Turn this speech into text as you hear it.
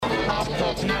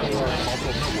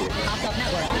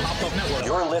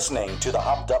You're listening to the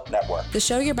Hopped Up Network. The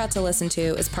show you're about to listen to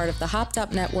is part of the Hopped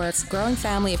Up Network's growing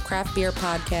family of craft beer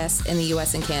podcasts in the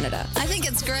U.S. and Canada. I think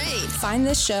it's great. Find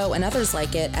this show and others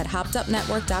like it at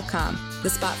hoppedupnetwork.com, the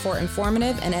spot for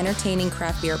informative and entertaining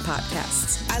craft beer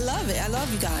podcasts. I love it. I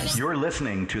love you guys. You're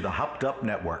listening to the Hopped Up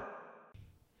Network.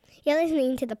 You're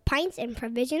listening to the Pints and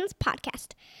Provisions podcast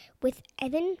with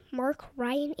Evan, Mark,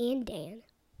 Ryan, and Dan.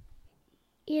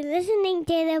 You're listening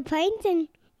to the Pints and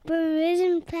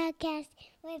Provisions podcast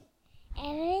with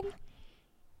Evan,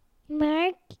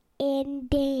 Mark, and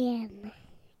Dan.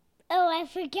 Oh, I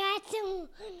forgot someone.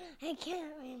 I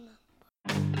can't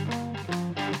remember.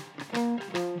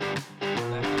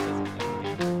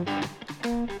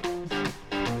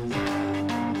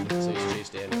 Chase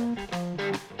Daniel.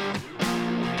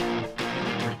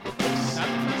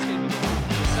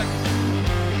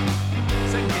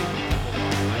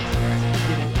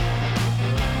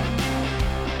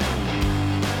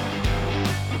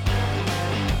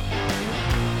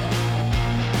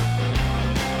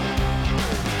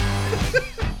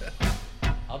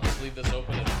 I'll just leave this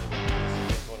open if you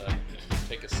guys want to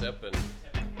take a sip and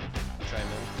chime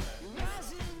in.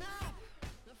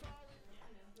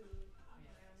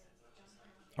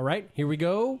 All right, here we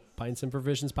go. Pints and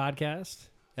Provisions podcast.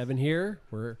 Evan here.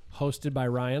 We're hosted by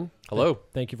Ryan. Hello.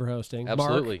 Thank you for hosting.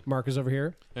 Absolutely. Mark is over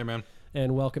here. Hey, man.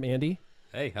 And welcome, Andy,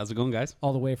 Hey, how's it going, guys?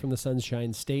 all the way from the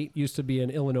Sunshine State. Used to be an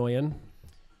Illinoisan.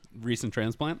 Recent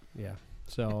transplant? Yeah.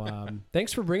 So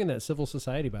thanks for bringing that Civil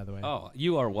Society, by the way. Oh,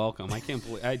 you are welcome. I can't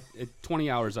believe 20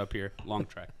 hours up here, long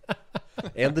trek.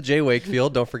 And the Jay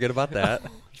Wakefield, don't forget about that.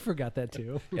 You forgot that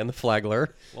too. And the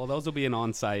Flagler. Well, those will be an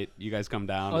on-site. You guys come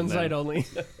down. and On-site then- only.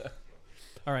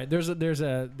 All right. There's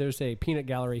a peanut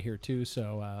gallery here too,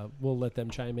 so we'll let them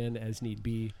chime in as need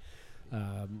be.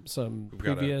 Some We've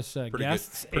got a previous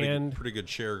guests and pretty good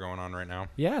share going on right now.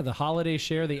 yeah, the holiday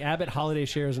share, the Abbott holiday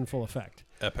share is in full effect.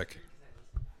 Epic.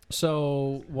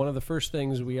 So one of the first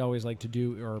things we always like to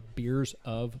do are beers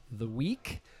of the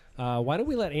week. Why don't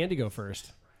we let Andy go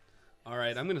first? All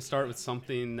right, I'm going to start with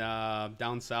something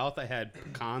down south. I had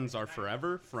Pecans Are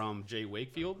Forever from Jay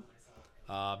Wakefield.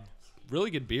 Really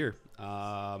good beer.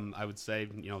 I would say,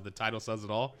 the title says it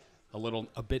all.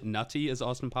 A bit nutty, as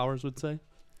Austin Powers would say.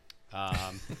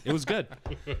 It was good.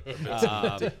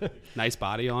 Nice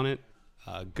body on it.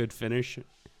 Good finish.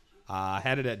 I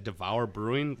had it at Devour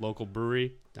Brewing, local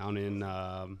brewery down in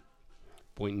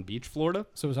Boynton Beach, Florida.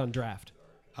 So it was on draft.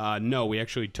 No, we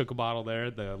actually took a bottle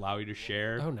there. They allow you to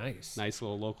share. Oh, nice. Nice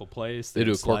little local place. They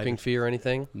do a slide- corking fee or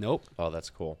anything? Nope. Oh, that's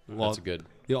cool. Well, That's good.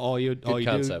 All you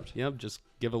concept. do, yep, just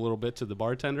give a little bit to the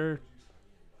bartender.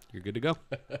 You're good to go.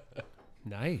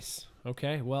 Nice.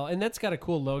 Okay. Well, and that's got a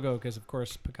cool logo because, of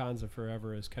course, Pecans Are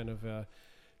Forever is kind of a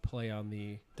play on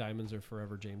the Diamonds Are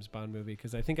Forever James Bond movie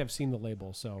because I think I've seen the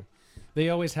label. So they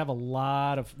always have a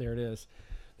lot of, there it is.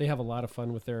 They have a lot of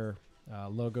fun with their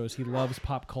logos. He loves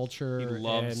pop culture He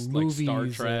loves, and like, movies Star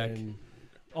Trek. and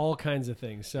all kinds of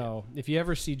things. So if you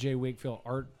ever see Jay Wakefield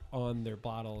art on their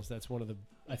bottles, that's one of the,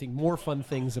 I think, more fun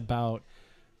things about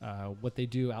what they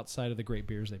do outside of the great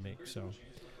beers they make. So,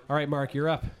 all right, Mark, you're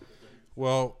up.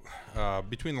 Well,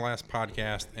 between the last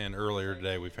podcast and earlier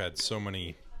today, we've had so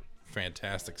many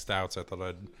fantastic stouts. I thought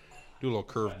I'd do a little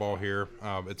curveball here.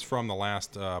 It's from the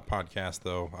last podcast,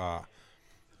 though.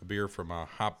 A beer from a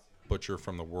Hop Butcher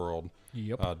from the World.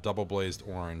 Yep. Double Blazed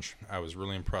Orange. I was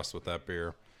really impressed with that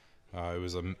beer. It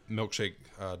was a milkshake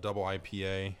double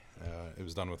IPA. It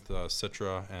was done with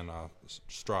Citra and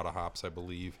Strata hops, I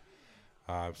believe.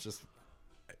 It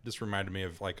just reminded me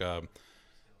of like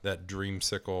that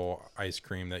Dreamsicle ice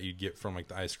cream that you'd get from like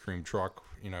the ice cream truck,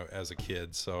 as a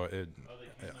kid. So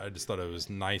I just thought it was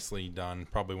nicely done.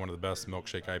 Probably one of the best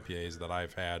milkshake IPAs that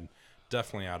I've had,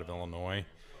 definitely out of Illinois.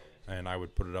 And I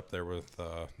would put it up there with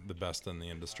the best in the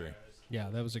industry. Yeah,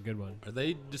 that was a good one. Are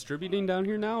they distributing down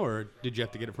here now, or did you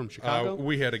have to get it from Chicago?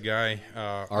 We had a guy.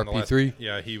 on the RP3?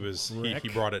 Yeah, he was. Rick. He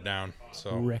brought it down.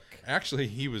 So Rick. actually,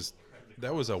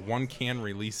 that was a 1 can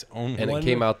release only. And it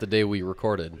came out the day we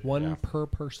recorded. One per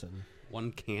person.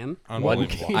 One can? One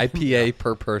Unbelievable. IPA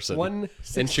per person. One in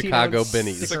 16 Chicago ounce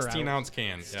Benny's. sticker 16-ounce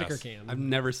can. Sticker yes. can. I've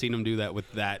never seen them do that with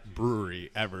that brewery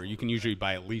ever. You can usually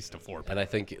buy at least a 4-pack. And I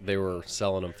think they were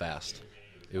selling them fast.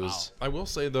 It was, I will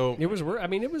say though, It was. I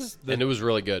mean, it was and it was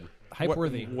really good. hype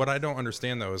worthy. What I don't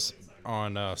understand though is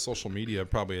on social media,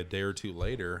 probably a day or two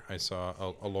later, I saw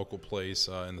a local place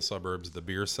in the suburbs, the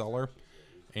Beer Cellar,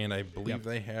 and I believe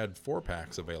they had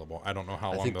 4-packs available. I don't know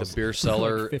how I long think those. the beer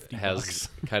cellar Like $50. has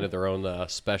kind of their own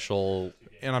special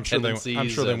and I'm sure they tendencies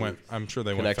went. I'm sure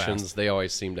they went connections. fast. They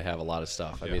always seem to have a lot of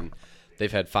stuff. I Yeah. mean, they've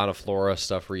had Fauna Flora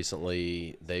stuff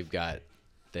recently. They've got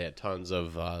they had tons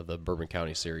of the Bourbon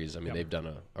County series. I mean, they've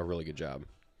done a really good job.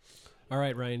 All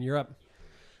right, Ryan, you're up.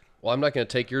 Well, I'm not going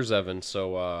to take yours, Evan.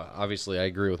 So obviously, I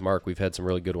agree with Mark. We've had some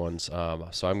really good ones.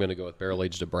 So I'm going to go with Barrel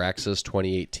Aged Abraxas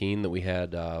 2018 that we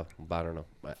had about an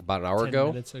hour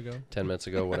ago. 10 minutes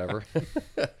ago, whatever.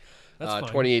 That's fine.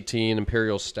 2018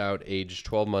 Imperial Stout, aged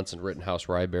 12 months in Rittenhouse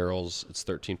rye barrels. It's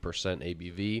 13%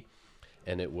 ABV,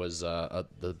 and it was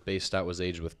the base stout was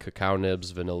aged with cacao nibs,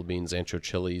 vanilla beans, ancho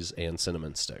chilies, and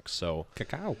cinnamon sticks. So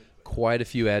Cacao. quite a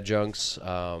few adjuncts,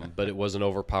 but it wasn't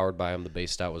overpowered by them. The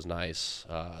base stout was nice.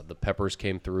 The peppers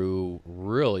came through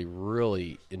really,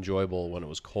 really enjoyable when it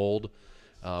was cold,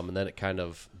 and then it kind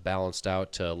of balanced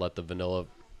out to let the vanilla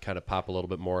kind of pop a little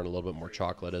bit more and a little bit more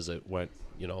chocolate as it went,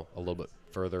 a little bit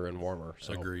further and warmer.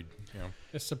 So Agreed. Yeah.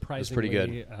 It's surprisingly pretty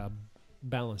good.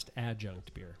 Balanced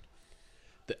adjunct beer.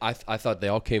 I thought they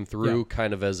all came through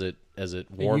kind of as it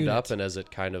warmed up unit. and as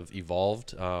it kind of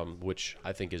evolved, which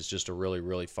I think is just a really,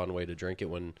 really fun way to drink it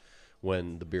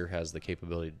when the beer has the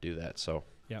capability to do that. So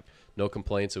Yep. no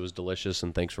complaints. It was delicious,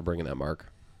 and thanks for bringing that,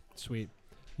 Mark. Sweet.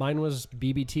 Mine was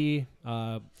BBT.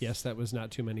 Yes, that was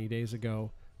not too many days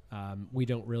ago. We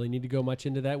don't really need to go much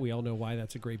into that. We all know why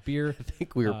that's a great beer. I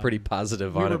think we were pretty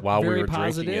positive on it while we were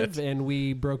drinking it. And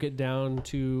we broke it down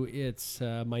to its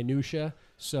minutia.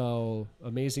 So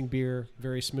amazing beer,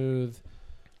 very smooth.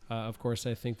 Of course,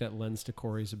 I think that lends to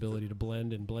Corey's ability to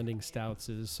blend, and blending stouts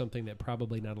is something that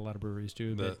probably not a lot of breweries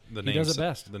do. The But name he does it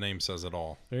best. The name says it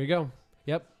all. There you go.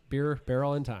 Yep, beer,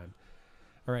 barrel, and time.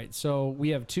 All right, so we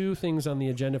have two things on the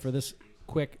agenda for this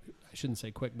quick, I shouldn't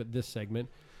say quick, but this segment.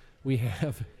 We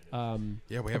have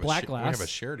We a have black We glass. have a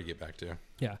share to get back to.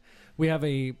 Yeah, we have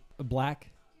a black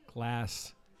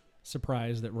glass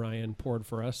surprise that Ryan poured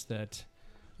for us that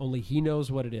only he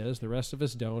knows what it is. The rest of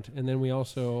us don't. And then we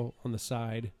also, on the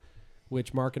side,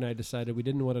 which Mark and I decided we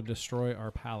didn't want to destroy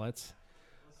our palates,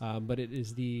 but it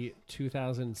is the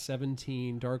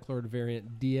 2017 Dark Lord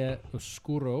variant Dia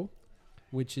Oscuro,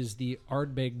 which is the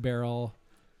Ardbeg Barrel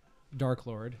Dark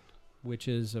Lord, which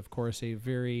is, of course, a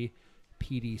very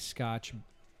peaty Scotch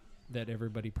that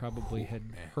everybody probably had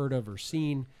heard of or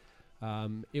seen.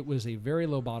 It was a very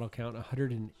low bottle count,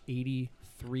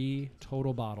 183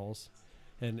 total bottles,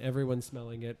 and everyone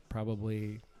smelling it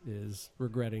probably is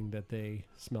regretting that they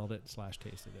smelled it /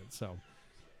 tasted it. So,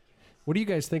 what do you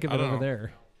guys think of I it don't over know.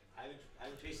 there? I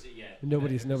haven't tasted it yet.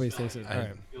 Nobody's tasted it. All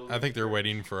right. I think they're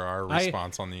waiting for our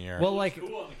response on the air. Well, like,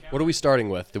 What are we starting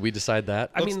with? Did we decide that?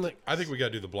 I mean, like, I think we got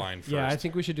to do the blind first. yeah, I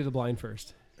think we should do the blind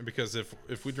first. Because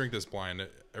if we drink this blind,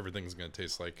 everything's going to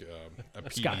taste like a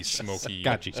peaty, Scotch. smoky.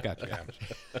 Scotch. Yeah.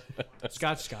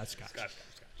 Scotch.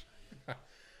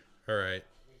 All right.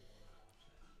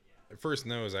 At first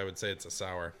nose, I would say it's a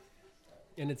sour.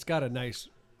 And it's got a nice,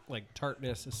 like,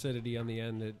 tartness, acidity on the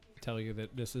end that tell you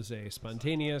that this is a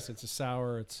spontaneous, it's a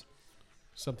sour, it's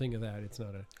something of that. It's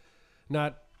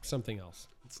not something else.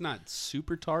 It's not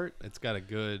super tart. It's got a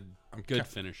good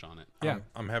finish on it. Yeah.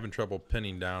 I'm having trouble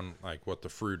pinning down like what the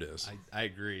fruit is. I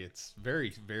agree. It's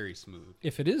very, very smooth.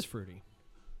 If it is fruity,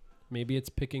 maybe it's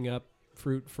picking up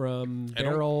fruit from I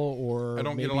don't- barrel, or I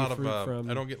don't get a maybe lot of. fruit from,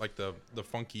 I don't get like the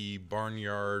funky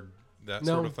barnyard that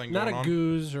no, sort of thing not going a on.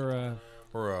 goose or a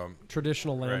Or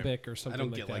traditional Right. lambic or something I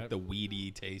don't like get that. like the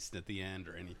weedy taste at the end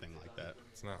or anything like that.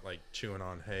 it's not like chewing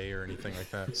on hay or anything like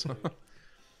that. So.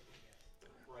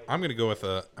 I'm gonna go with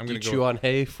a. I'm Do you gonna go. chew on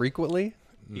hay frequently?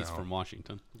 He's No. from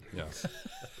Washington. Yes.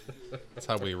 That's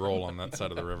how we roll on that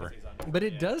side of the river. But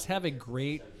it does have a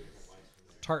great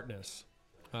tartness,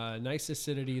 nice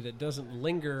acidity that doesn't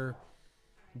linger,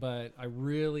 but I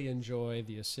really enjoy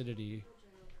the acidity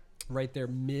right there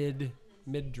mid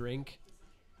drink,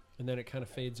 and then it kind of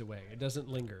fades away. It doesn't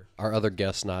linger. Our other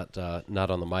guests, not on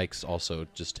the mics, also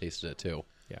just tasted it too.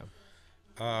 Yeah.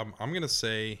 I'm gonna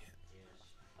say.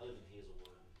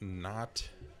 Not.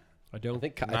 I don't I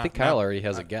think Not- Kyle not- already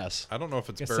has a guess. I don't know if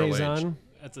it's a barrel aged. saison.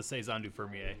 That's a Saison du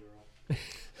Fermier.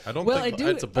 I don't Well, think I do-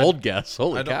 It's a bold guess.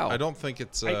 Holy I cow! don't think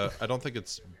it's. I don't think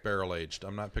it's barrel aged.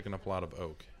 I'm not picking up a lot of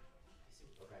oak.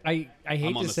 I hate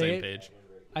I'm on to the say same it. page.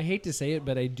 I hate to say it,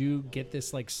 but I do get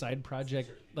this like side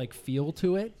project like feel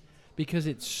to it because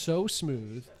it's so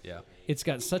smooth. Yeah. It's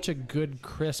got such a good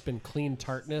crisp and clean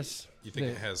tartness. You think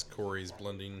that- it has Corey's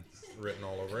blending written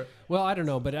all over it? Well, I don't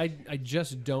know, but I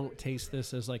just don't taste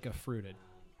this as like a fruited.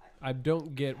 I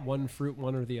don't get one fruit,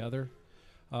 one or the other.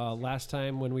 Last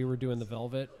time when we were doing the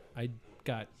Velvet, I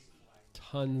got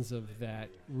tons of that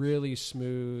really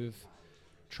smooth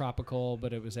tropical,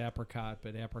 but it was apricot.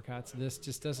 But apricots, this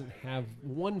just doesn't have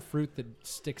one fruit that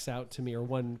sticks out to me or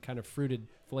one kind of fruited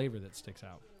flavor that sticks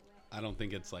out. I don't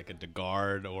think it's like a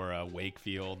DeGard or a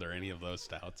Wakefield or any of those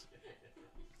stouts.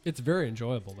 It's very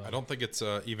enjoyable though. I don't think it's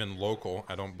even local.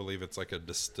 I don't believe it's like a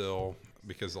distill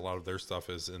because a lot of their stuff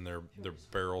is in their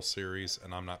barrel series,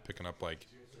 and I'm not picking up like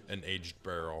an aged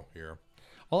barrel here.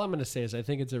 All I'm going to say is I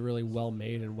think it's a really well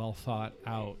made and well thought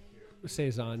out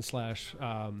Saison /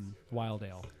 Wild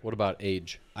Ale. What about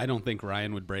age? I don't think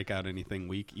Ryan would break out anything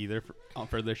weak either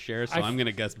for this share, so I'm going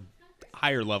to guess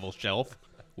higher level shelf,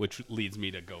 which leads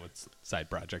me to go with side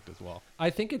project as well.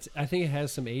 I think it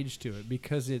has some age to it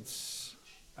because it's.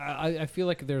 I feel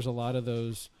like there's a lot of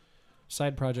those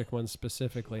side project ones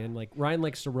specifically, and like Ryan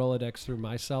likes to Rolodex through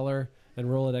my cellar and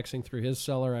Rolodexing through his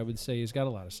cellar. I would say he's got a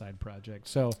lot of side projects.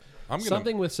 So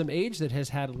something with some age that has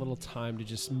had a little time to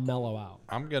just mellow out.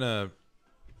 I'm gonna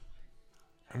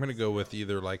go with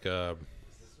either like I'm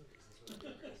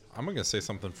gonna say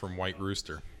something from White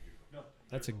Rooster.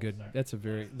 That's a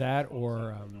very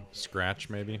or Scratch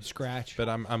maybe. Scratch. But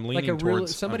I'm leaning like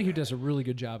towards somebody who does a really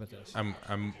good job at this.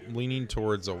 I'm leaning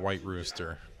towards a White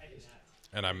Rooster,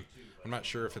 and I'm not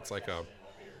sure if it's like a.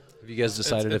 Have you guys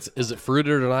decided is it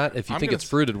fruited or not? If you think it's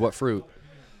fruited, what fruit?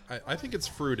 I think it's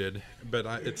fruited, but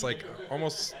it's like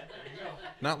almost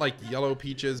not like yellow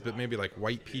peaches, but maybe like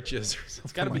white peaches or something.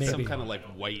 It's got to be like some that. kind of like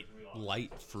white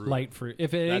light fruit. Light fruit.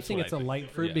 If anything, it's a think. light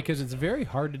fruit Yeah. because it's very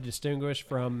hard to distinguish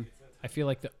from. I feel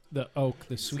like the oak,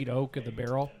 the sweet oak of the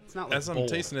barrel. It's not like As I'm bold.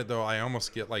 tasting it though, I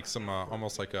almost get like some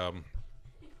almost like a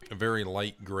very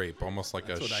light grape, almost like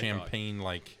That's a what I thought. champagne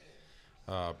like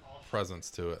presence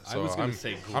to it. So I was going to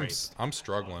say grape. I'm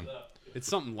struggling. It's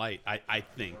something light. I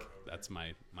think that's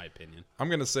my opinion. I'm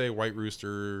gonna say White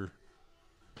Rooster,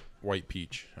 White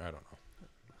Peach. I don't know.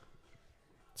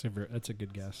 That's a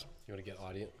good guess. You want to get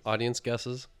audience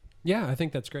guesses? Yeah, I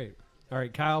think that's great. All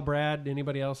right, Kyle, Brad,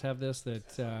 anybody else have this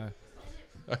that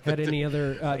had any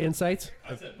other insights?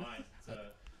 I said mine.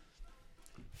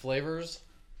 Flavors,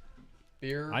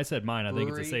 beer. I said mine. I think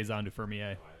it's a brewery. Saison du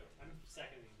Fermier.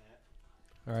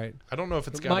 All right. I don't know if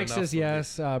it's got Mike enough says of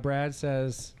yes. Brad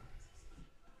says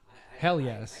hell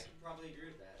yes. Probably agree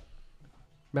with that.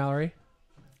 Mallory?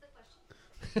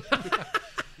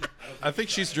 I think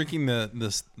she's drinking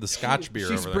the Scotch beer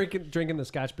She's over there. drinking the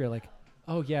Scotch beer like,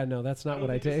 oh, yeah, no, that's not what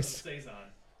I taste.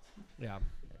 Yeah.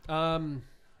 How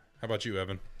about you,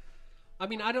 Evan? I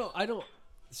mean, I don't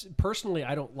personally,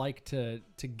 I don't like to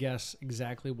guess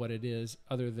exactly what it is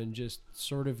other than just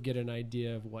sort of get an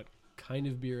idea of what kind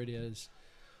of beer it is.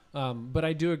 But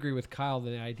I do agree with Kyle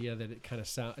the idea that it kind of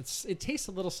it tastes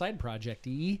a little side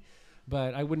project-y,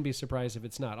 but I wouldn't be surprised if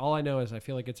it's not. All I know is I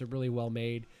feel like it's a really well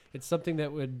made. It's something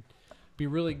that would be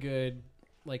really good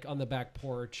like on the back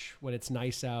porch when it's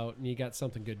nice out and you got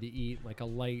something good to eat, like a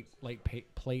light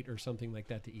plate or something like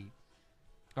that to eat.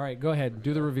 All right, go ahead,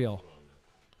 do the reveal.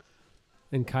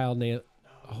 And Kyle nailed.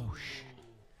 Oh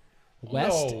shit.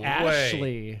 West No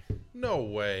Ashley. No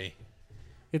way.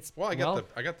 It's I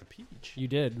got the peach. You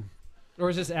did, or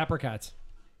is this apricots?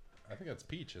 I think that's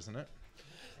peach, isn't it?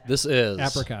 This is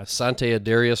Apricots. Sante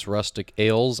Adarius Rustic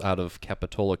Ales out of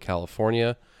Capitola,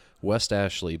 California. West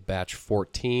Ashley, batch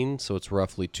 14, so it's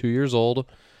roughly 2 years old.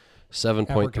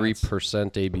 7.3%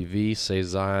 ABV,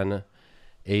 Saison,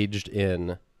 aged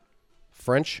in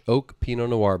French oak Pinot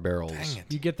Noir barrels. Dang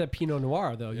it. You get that Pinot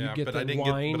Noir though. Yeah, you get but the I didn't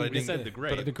wine. Get, but I didn't said get the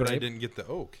grape. The But I grape. didn't get the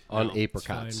oak. On No,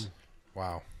 apricots. fine.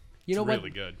 Wow. You know It's what? really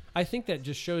good. I think that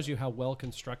just shows you how well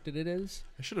constructed it is.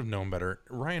 I should have known better.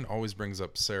 Ryan always brings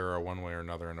up Sarah one way or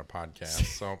another in a podcast.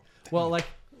 So Well,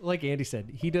 like Andy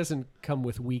said, he doesn't come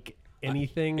with weak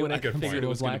anything when I it comes figured to it a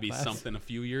was going to black be glass. something a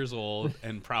few years old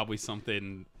and probably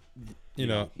something you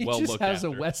know, He well just looked has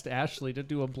after. a West Ashley to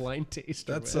do a blind taste.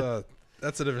 that's the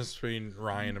difference between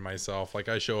Ryan and myself. Like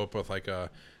I show up with like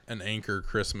an Anchor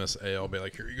Christmas ale, be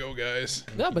like, here you go, guys.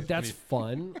 No, but that's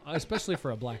fun, especially for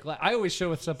a black glass. I always show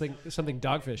with something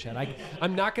Dogfish Head.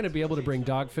 I'm not going to be able to bring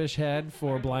Dogfish Head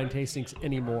for blind tastings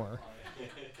anymore.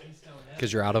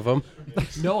 Because you're out of them?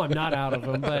 No, I'm not out of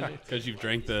them, but Because you've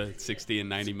drank the 60 and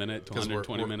 90 minute to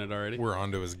 120 minute already. We're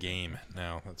onto his game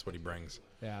now. That's what he brings.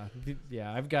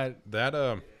 yeah, I've got That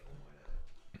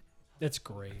it's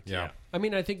great. yeah. I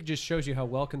mean, I think it just shows you how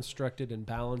well constructed and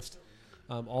balanced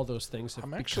all those things have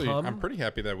become. I'm pretty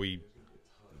happy that we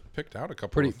picked out a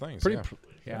couple of things.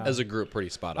 Yeah. As a group, pretty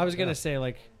spot on. I was gonna say,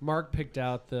 like, Mark picked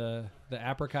out the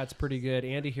apricots pretty good.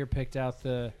 Andy here picked out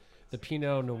the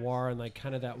Pinot Noir and like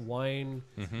kind of that wine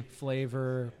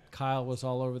flavor. Kyle was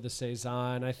all over the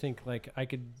Saison. I think like I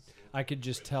could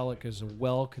just tell it because a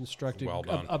well constructed, Well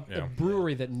done, a yeah.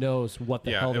 brewery that knows what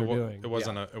the hell they're doing. It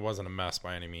wasn't a mess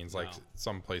by any means. Like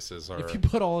some places are. If you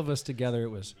put all of us together, it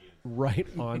was right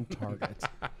on target.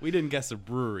 We didn't guess a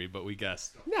brewery, but we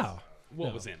guessed No.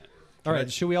 what was in it. All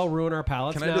right, should we all ruin our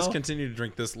palates Can now? I just continue to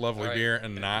drink this lovely beer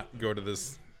and not go to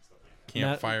this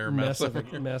campfire mess. of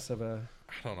a mess of a.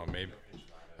 I don't know. Maybe.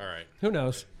 All right. Who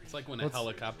knows? It's like when a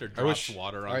helicopter I drops wish-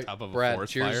 water on All right, top of Brad, a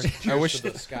forest cheers. fire. Cheers I wish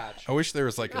to the scotch. I wish there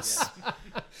was like I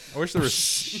wish there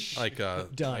was like a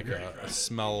Done. like a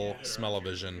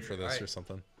smell-o-vision for this or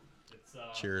something.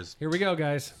 Cheers. Here we go,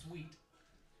 guys.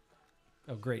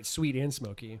 Oh, great. Sweet and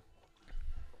smoky.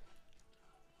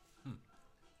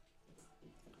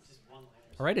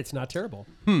 All right, it's not terrible.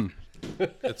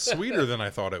 It's sweeter than I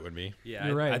thought it would be. Yeah,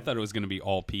 You're right. I thought it was going to be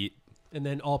all peat. And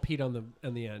then all peat on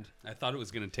the end. I thought it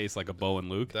was going to taste like a Bo and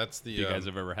Luke. That's the if you guys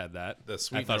have ever had that. the I thought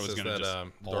sweetness it was is gonna that just all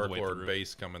the Dark way Lord through.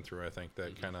 base coming through. I think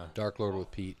that kind of Dark Lord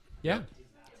with Pete. Yeah.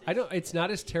 I don't. It's not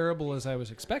as terrible as I was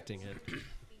expecting it,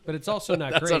 but it's also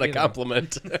not That's great. not a either.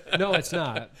 compliment. No, it's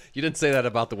not. You didn't say that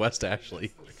about the West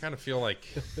Ashley. I kind of feel like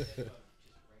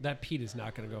That peat is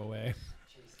not going to go away.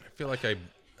 I feel like I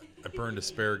burned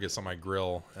asparagus on my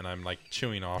grill and I'm like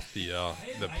chewing off the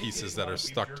pieces that are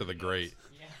stuck to the grate.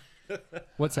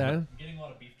 What's that? I'm getting a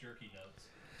lot of beef jerky notes.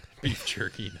 Beef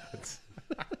jerky nuts.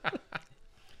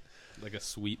 Like a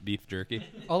sweet beef jerky.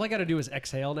 All I got to do is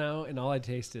exhale now, and all I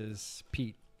taste is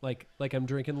peat. Like I'm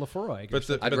drinking Lefroy. But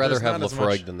the, I'd but rather there's have not as Lefroy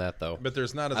much- than that, though. But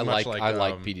there's not as I much like like I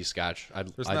like peaty scotch.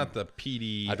 There's not the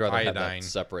peaty I'd rather have iodine. that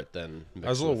separate than mixed I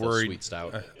was a little with worried. sweet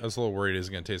stout. I was a little worried it was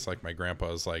going to taste like my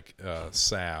grandpa's like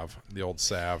salve, the old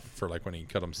salve for like when he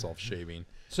cut himself shaving.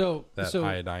 So That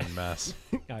iodine mess.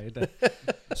 Iodine.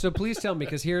 So please tell me,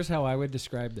 because here's how I would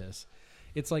describe this: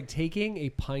 it's like taking a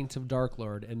pint of Dark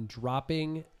Lord and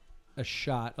dropping a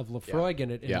shot of Lefroy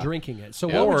in it and Yeah. drinking it. So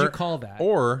Yeah. what would you call that?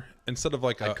 Or instead of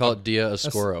like I call it Dia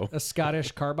Oscuro. A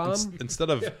Scottish car bomb? instead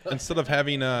of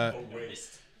having a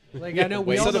Like I know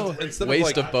we all Waste know of, instead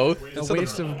waste of, of both. a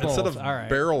waste of both. instead of All right.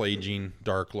 barrel aging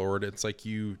Dark Lord, it's like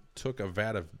you took a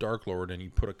vat of Dark Lord and you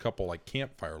put a couple like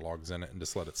campfire logs in it and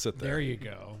just let it sit there. There you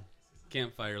go.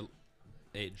 Campfire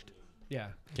aged. Yeah.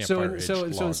 Campfire So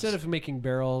aged so logs. instead of making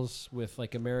barrels with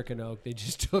like American oak, they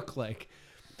just took like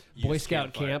Boy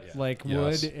Scout campfire, camp yeah. like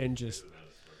Yes. wood and just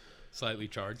Slightly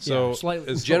charged. So yeah,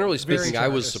 slightly. Generally very speaking, I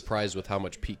was charged. surprised with how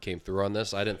much peat came through on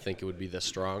this. I didn't think it would be this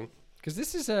strong. Because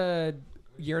this is a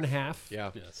year and a half.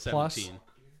 Yeah. Yeah, Plus. 17.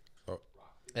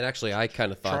 And actually, I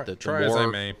kind of thought that try as I the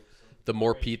more may. the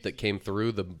more peat that came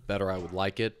through, the better I would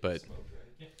like it. But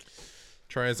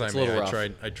Try as I It's a may. little rough.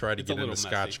 I tried to It's a get into little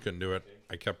Scotch, messy. couldn't do it.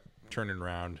 I kept turning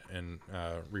around and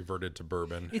reverted to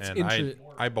bourbon. It's and inter-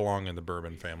 I belong in the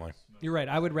bourbon family. You're right.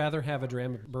 I would rather have a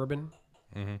dram of bourbon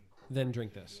than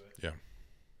drink this. Yeah.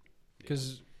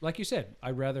 Because, like you said,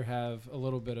 I'd rather have a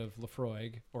little bit of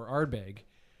Lefroy or Ardbeg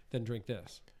than drink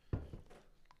this.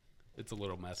 It's a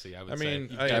little messy, I would I say. mean,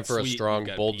 You've I- got time for a sweet, strong, you've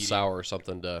got bold peaty. sour or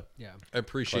something to. Yeah. I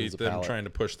appreciate Cleanse the them palate. trying to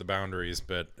push the boundaries,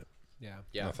 but Yeah.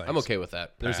 Yeah, No, thanks. I'm okay with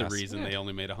that. There's a Pass. reason Yeah. they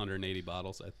only made 180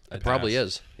 bottles. I It probably pass.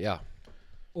 is. Yeah.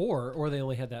 Or they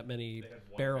only had that many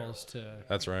barrels to.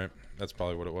 that's right. That's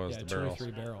probably what it was. Yeah, the 2 or barrels.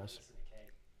 3 barrels.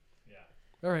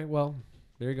 All right. Well,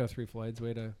 there you go. Three Floyds.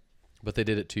 Way to. But they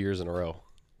did it 2 years in a row.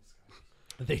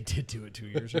 They did do it 2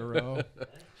 years in a row.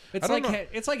 It's I don't like know.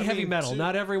 it's like I heavy mean, metal.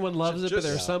 Not everyone loves it, but just-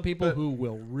 there are some people but- who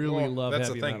will really Well, love that's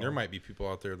heavy the thing. metal. There might be people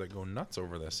out there that go nuts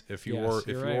over this. If you Yes, were,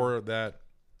 you're if right. you were that,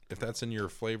 if that's in your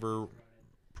flavor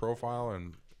profile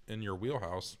and in your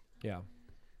wheelhouse, Yeah.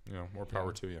 more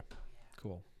power to you.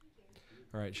 Cool.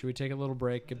 All right. Should we take a little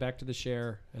break, get back to the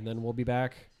share, and then we'll be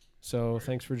back? So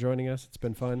thanks for joining us. It's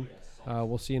been fun.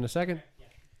 We'll see you in a second.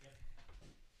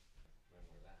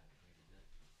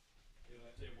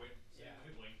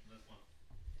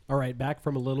 All right, back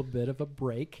from a little bit of a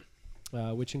break,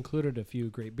 which included a few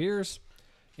great beers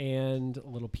and a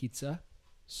little pizza.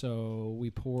 So we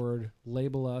poured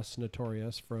Label Us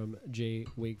Notorious from J.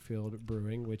 Wakefield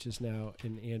Brewing, which is now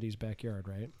in Andy's backyard,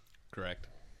 right? Correct.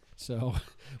 So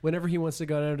whenever he wants to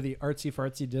go down to the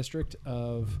artsy-fartsy district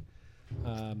of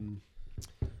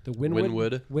the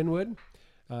Wynwood,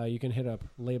 you can hit up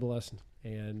Label Us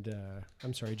and,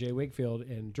 J. Wakefield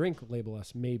and drink Label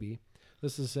Us maybe.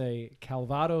 This is a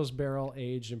Calvados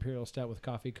barrel-aged imperial stout with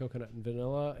coffee, coconut, and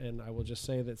vanilla. And I will just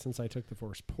say that since I took the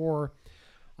first pour,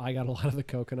 I got a lot of the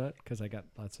coconut because I got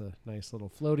lots of nice little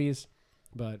floaties.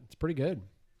 But it's pretty good.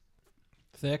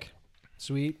 Thick,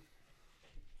 sweet.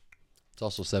 It's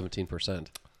also 17%.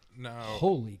 Now,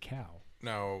 Holy cow.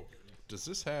 now, does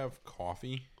this have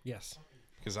coffee? Yes.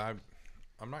 Because I'm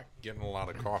not getting a lot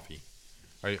of coffee.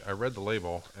 I read the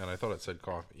label and I thought it said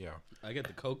coffee. Yeah, I get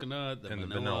the coconut, the and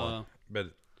vanilla. the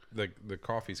vanilla, but the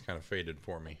coffee's kind of faded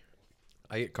for me.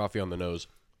 I get coffee on the nose.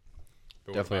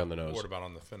 But Definitely what on the about- nose. What about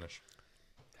on the finish?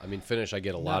 I mean, finish, I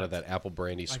get a lot of that apple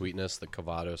brandy sweetness, the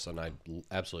Calvados, and I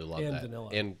absolutely love And that. vanilla.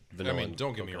 And vanilla. I mean, and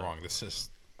don't get me coconut. wong. This is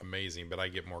amazing, but I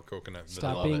get more coconut and Stop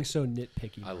vanilla. being it. so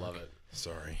nitpicky. I Mark. love it.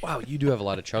 Sorry. Wow, you do have a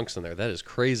lot of chunks in there. That is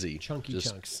crazy. Chunky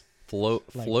Just chunks.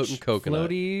 floating coconut.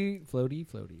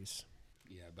 Floaties.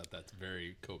 Yeah, I bet that's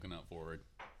very coconut forward.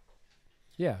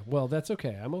 Yeah, well, that's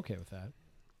okay. I'm okay with that.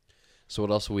 So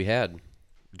what else have we had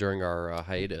during our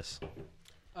hiatus?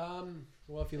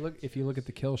 Well, if you look at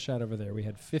the kill shot over there, we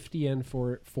had 50N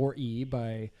 4E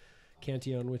by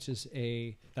Cantillon, which is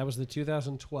that was the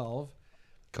 2012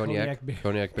 Cognac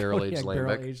barrel aged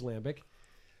lambic.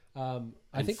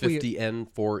 I think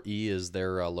 50N4E is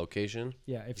their location.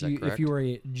 Yeah, Is that correct? if you were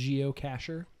a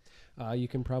geocacher, you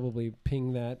can probably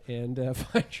ping that and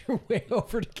find your way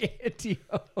over to Cantillon.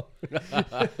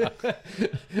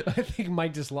 I think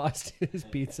Mike just lost his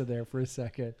pizza there for a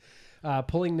second.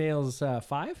 Pulling Nails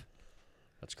 5.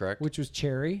 That's correct. Which was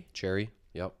cherry. Cherry.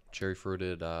 Yep. Cherry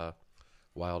fruited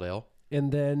wild ale.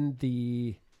 And then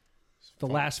the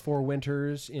last 4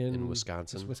 winters in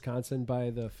Wisconsin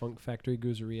by the Funk Factory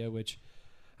Gouzeria, which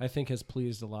I think has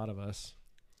pleased a lot of us.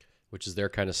 Which is their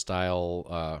kind of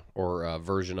style or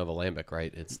version of a lambic,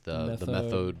 right? It's the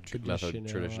Methode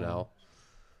Traditionnel.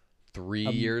 3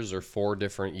 years or 4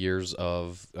 different years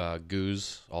of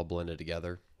goose all blended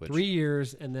together. 3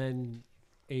 years and then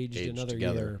aged another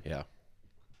together. year. Yeah.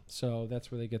 So that's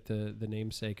where they get the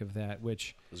namesake of that,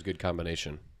 which is a good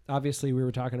combination. Obviously, we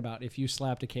were talking about if you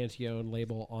slapped a Cantillon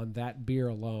label on that beer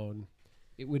alone,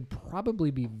 it would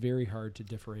probably be very hard to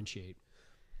differentiate.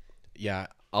 Yeah,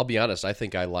 I'll be honest. I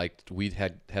think we'd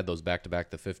had those back-to-back,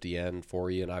 the 50N,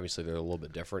 4E, and obviously they're a little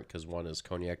bit different because one is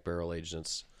cognac barrel-aged and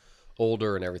it's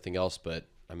older and everything else. But,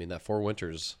 I mean, that 4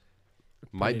 Winters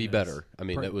might be better. I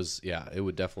mean, it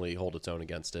would definitely hold its own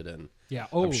against it. And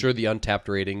I'm sure the untapped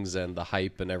ratings and the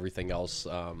hype and everything else,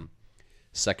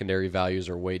 secondary values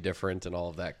are way different and all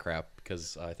of that crap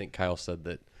because I think Kyle said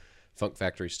that Funk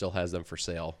Factory still has them for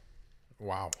sale.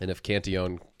 Wow. And if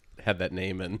Cantillon had that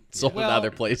name and sold it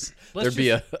other place, there'd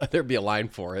be a line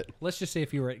for it. Let's just say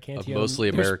if you were at Cantillon, mostly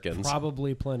Americans,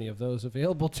 probably plenty of those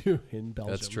available too in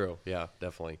Belgium. That's true. Yeah,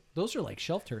 definitely. Those are like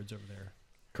shelf turds over there.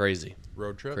 Crazy.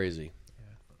 Road trip? Crazy.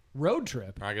 Yeah. Road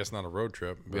trip? I guess not a road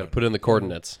trip. We got to put in the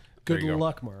coordinates. Good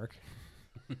luck, Mark.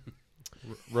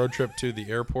 Road trip to the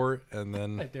airport and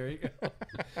then... There you go.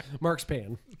 Mark's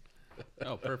paying.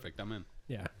 Oh, perfect. I'm in.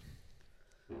 Yeah.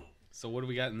 So what do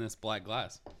we got in this black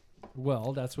glass?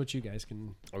 Well, that's what you guys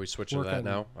can. Are we switching to that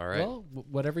now? All right. Well,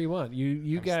 whatever you want.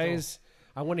 You guys,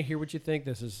 I want to hear what you think.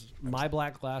 This is my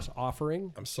black glass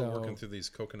offering. I'm still working through these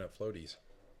coconut floaties.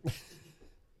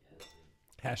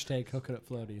 Hashtag coconut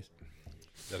floaties.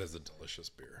 That is a delicious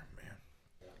beer, man.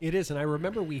 It is, and I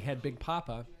remember we had Big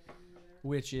Papa,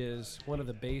 which is one of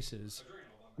the bases,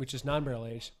 which is non-barrel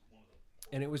aged,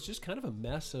 and it was just kind of a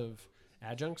mess of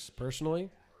adjuncts, personally.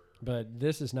 But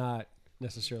this is not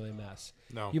necessarily a mess.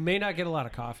 No. You may not get a lot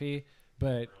of coffee,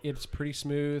 but it's pretty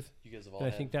smooth. You guys have all and I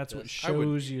had think that's this? what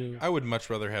shows you. I would much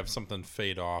rather have something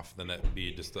fade off than it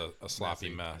be just a sloppy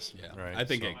mess. Yeah. Right? I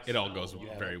think it all goes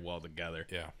very well together.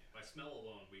 Yeah. By smell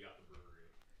alone, we got the brewery.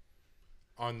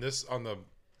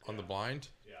 On the blind?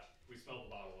 Yeah, we smelled the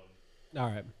bottle and All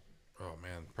right. Oh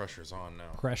man, pressure's on now.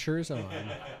 Pressure's on.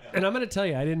 And I'm going to tell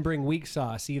you, I didn't bring weak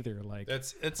sauce either. Like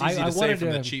it's easy to say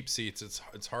from the cheap seats.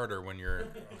 It's harder when you're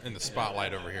in the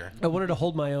spotlight over here. I wanted to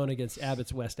hold my own against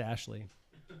Abbott's West Ashley.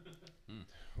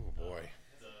 Oh boy.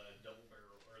 the double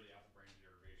barrel or the apple brandy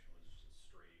derivation was just a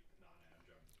straight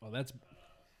non-adjunct. Oh, that's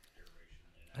derivation.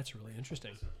 that's really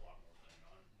interesting.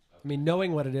 I mean,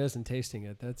 knowing what it is and tasting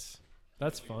it, that's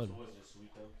fun.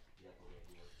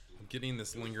 I'm getting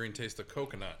this lingering taste of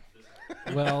coconut.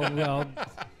 Well.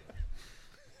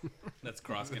 That's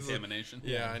cross contamination.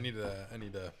 Yeah, I need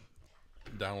to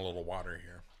down a little water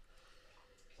here.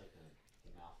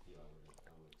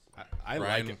 I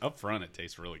like it up front. It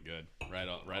tastes really good right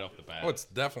off the bat. Oh, it's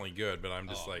definitely good, but I'm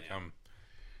just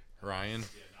Ryan.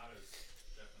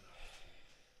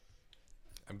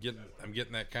 I'm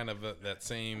getting that kind of that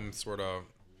same sort of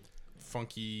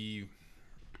funky,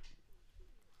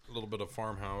 little bit of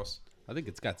farmhouse. I think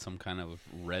it's got some kind of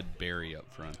red berry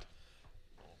up front.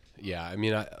 Yeah, I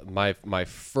mean, my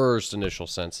first initial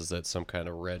sense is that some kind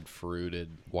of red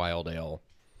fruited wild ale.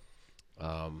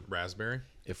 Raspberry.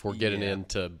 If we're getting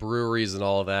into breweries and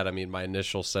all of that, I mean, my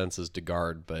initial sense is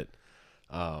DeGard, but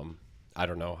I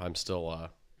don't know. I'm still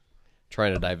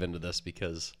trying to dive into this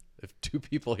because if 2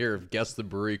 people here have guessed the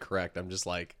brewery correct, I'm just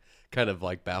kind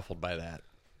of baffled by that.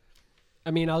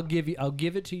 I mean, I'll give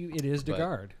it to you. It is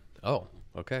DeGard. Oh,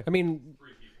 okay. I mean,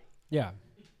 yeah,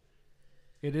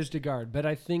 it is DeGard, but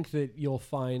I think that you'll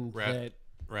find that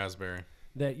raspberry.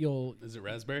 That you'll is it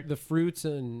raspberry? The fruits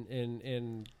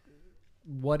and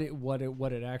what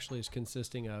it actually is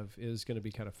consisting of is going to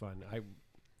be kind of fun.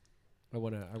 I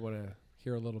wanna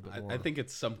hear a little bit more. I think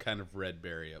it's some kind of red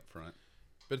berry up front.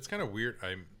 But it's kind of weird.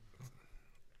 I'm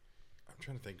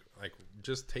trying to think. Like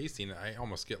just tasting it, I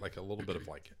almost get like a little bit of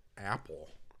like apple.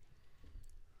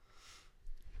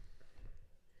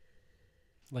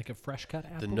 Like a fresh cut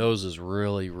apple. The nose is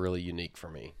really, really unique for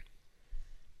me.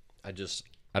 I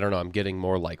don't know. I'm getting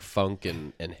more like funk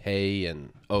and hay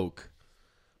and oak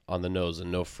on the nose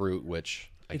and no fruit,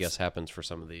 which I guess happens for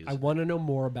some of these. I want to know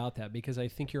more about that because I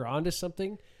think you're onto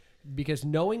something. Because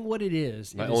knowing what it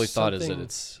is, my only thought is that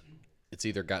it's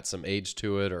either got some age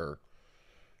to it, or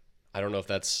I don't know if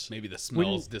that's maybe the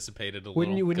smell's dissipated a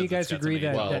little. Wouldn't you guys agree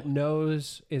that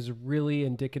nose is really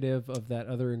indicative of that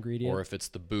other ingredient? Or if it's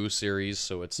the Boo series,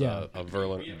 so it's a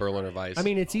Berliner Weiss. I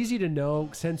mean, it's easy to know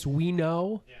since we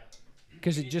know,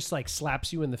 because it just like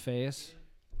slaps you in the face.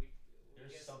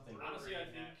 There's something. Honestly, I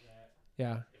think.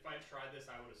 Yeah. If I tried this,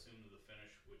 I would assume that the finish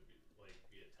would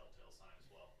be a telltale sign as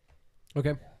well.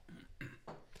 Okay.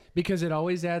 Because it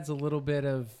always adds a little bit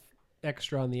of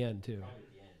extra on the end too. Only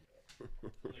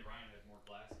Ryan had more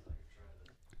glasses. I could try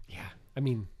this. Yeah. I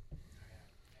mean,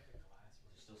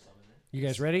 you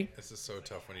guys ready? This is so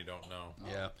tough when you don't know.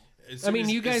 Yeah. As I mean,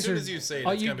 you guys as soon are. as you say it,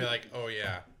 it's gonna be like, oh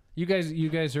yeah. You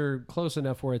guys are close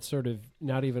enough where it's sort of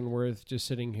not even worth just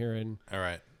sitting here and. All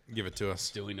right, give it to us.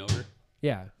 Stewing over.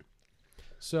 Yeah.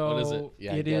 So What is it?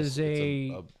 Yeah, it is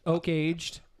a oak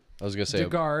aged. I was gonna say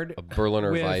Degard a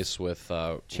Berliner with Weiss with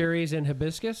cherries and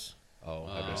hibiscus.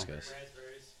 Hibiscus.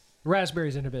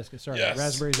 Raspberries and hibiscus. Sorry, Yes.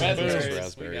 raspberries. And hibiscus.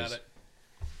 Raspberries. We got it.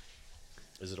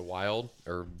 Is it a wild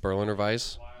or Berliner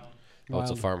Weiss? Oh, it's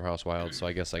a Wild. farmhouse wild, so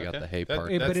I guess I got the hay That- part.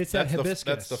 But it's that that's hibiscus.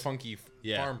 That's the funky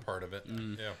farm part of it.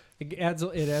 Yeah. It adds a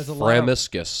lot.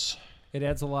 Framiscus. It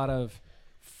adds a lot of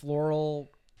floral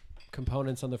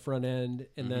components on the front end,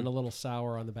 and Mm-hmm. then a little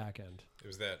sour on the back end. It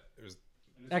was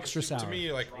Extra sour. to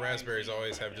me like raspberries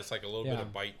always have just like a little bit Yeah.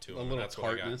 of bite to them. A and little that's what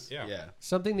I got. tartness. Yeah.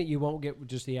 Something that you won't get with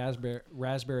just the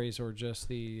raspberries or just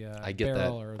the I get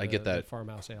barrel that. or I get the that floral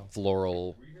ale.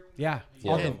 Floral. Yeah,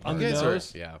 Yeah. on the You guys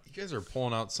nose. Yeah. You guys are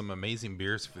pulling out some amazing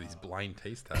beers for these blind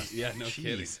taste tests. Yeah, no Jeez.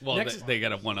 kidding. Well, Next- they got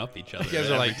to one up each other. You guys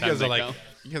are every like, time you guys they are like, come.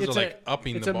 you guys are like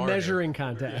upping it's the a bar. here. measuring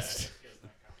contest.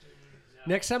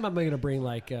 Next time I'm going to bring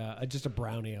like just a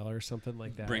brown ale or something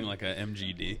like that. Bring like a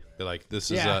MGD. Be like,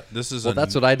 this Yeah. is this is. Well,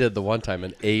 that's what I did the one time.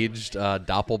 An aged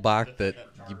Doppelbock that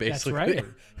you basically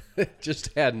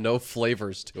just had no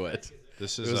flavors to it.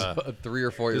 This It is was a 3 or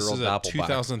 4 year this old is a Doppelbock.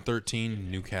 2013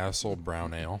 Newcastle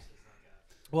Brown Ale.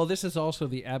 Well, this is also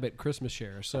the Abbott Christmas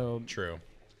share, so True.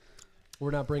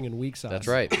 we're not bringing weak sauce. That's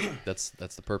right. That's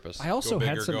the purpose. I also Go big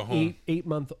had or some go home.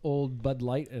 8-month-old Bud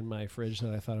Light in my fridge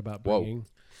that I thought about Whoa. bringing.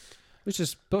 Which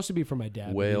is supposed to be for my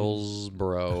dad. Wales,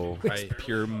 bro.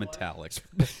 Pure metallic.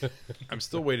 I'm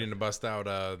still waiting to bust out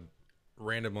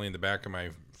randomly in the back of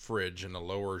my fridge in the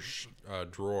lower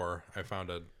drawer. I found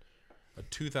a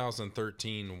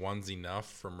 2013 One's Enough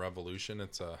from Revolution.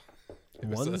 It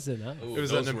was enough. It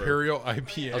was those an were- Imperial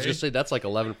IPA. I was gonna say that's like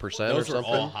 11% or Those are something.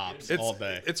 all hops all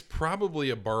day. It's probably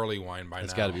a barley wine by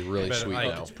It's now. gotta be really But, sweet like,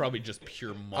 now. It's probably just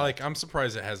pure malt. I'm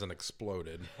surprised it hasn't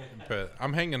exploded, but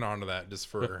I'm hanging on to that just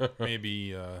for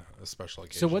maybe a special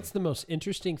occasion. So what's the most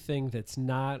interesting thing that's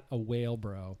not a Wales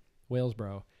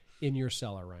bro, in your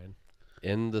cellar, Ryan?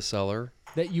 In the cellar.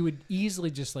 That you would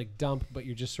easily just like dump, but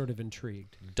you're just sort of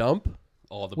intrigued. Dump?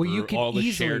 all the Well, you could all the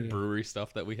easily- shared brewery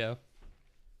stuff that we have.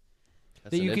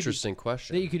 That's That an you could- interesting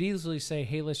question. That you could easily say,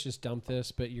 "Hey, let's just dump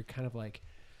this," but you're kind of like,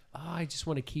 "Oh, I just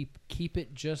want to keep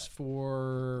it just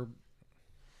for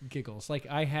giggles." Like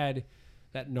I had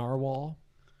that narwhal,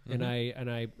 and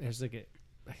I was like,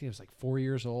 I think it was like 4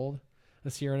 years old.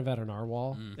 The Sierra Nevada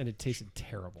narwhal, and it tasted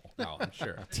terrible. Oh, I'm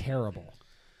sure. Terrible.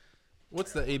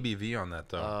 What's the ABV on that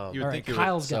though? You would All right, think it would-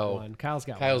 Kyle's got so- one. Kyle's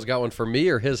got Kyle's one. got one for me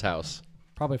or his house?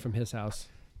 Probably from his house.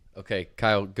 Okay,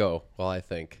 Kyle, go while I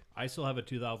think. I still have a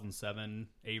 2007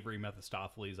 Avery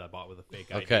Mephistopheles I bought with a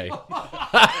fake ID. Okay,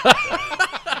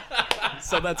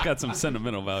 So that's got some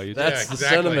sentimental value. that's the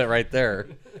exactly. sentiment right there.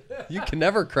 You can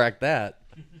never crack that.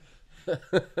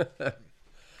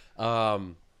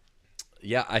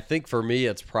 Yeah, I think for me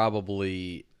it's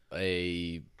probably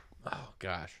it's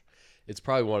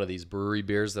probably one of these brewery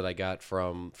beers that I got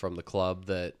from the club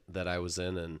that I was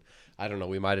in, and I don't know,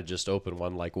 we might have just opened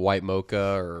one like White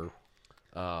Mocha or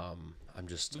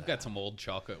We've got some old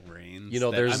chocolate rains. You know,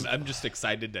 that there's- I'm just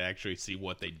excited to actually see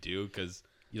what they do because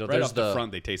right there's off the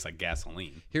front they taste like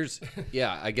gasoline.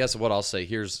 I guess what I'll say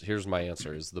here's my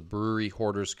answer is the Brewery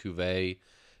Hoarders Cuvée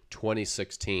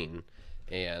 2016,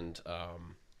 and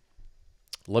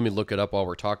let me look it up while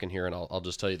we're talking here, and I'll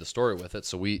just tell you the story with it.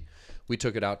 So we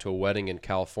took it out to a wedding in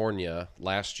California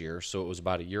last year, so it was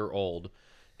about a year old,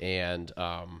 And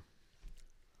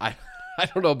I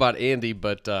don't know about Andy,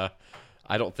 but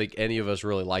I don't think any of us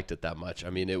really liked it that much. I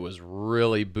mean, it was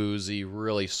really boozy,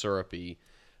 really syrupy.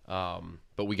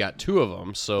 But we got 2 of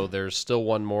them, so there's still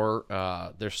one more.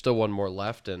 There's still one more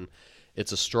left, and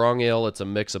it's a strong ale. It's a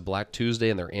mix of Black Tuesday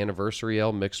and their anniversary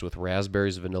ale mixed with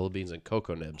raspberries, vanilla beans, and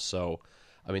cocoa nibs. So,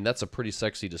 I mean, that's a pretty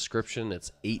sexy description.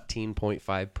 It's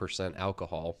 18.5%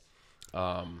 alcohol.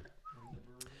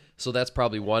 So that's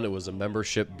probably one. It was a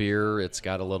membership beer. It's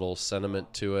got a little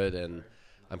sentiment to it, and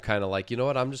I'm kind of like, you know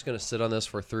what? I'm just going to sit on this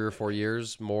for 3 or 4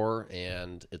 years more,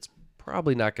 and it's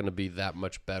probably not going to be that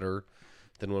much better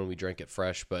than when we drank it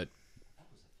fresh, but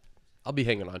I'll be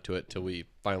hanging on to it till we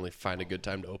finally find a good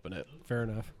time to open it. Fair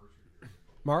enough.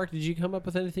 Mark, did you come up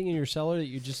with anything in your cellar that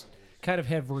you just kind of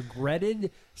have regretted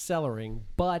cellaring,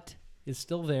 but is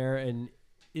still there and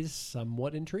is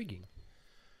somewhat intriguing?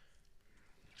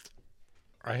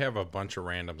 I have a bunch of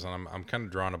randoms, and I'm kind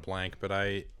of drawing a blank, but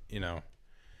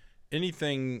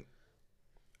anything.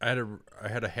 I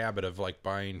had a habit of like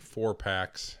buying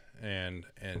 4-packs and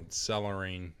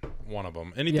cellaring one of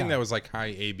them. Anything that was like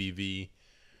high ABV.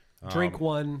 Drink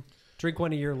one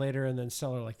a year later, and then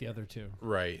cellar like the other 2.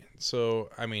 Right. So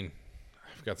I mean,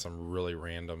 I've got some really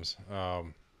randoms.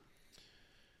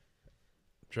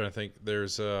 Trying to think.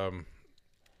 There's I've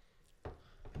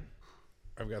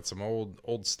got some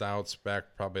old stouts back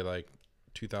probably like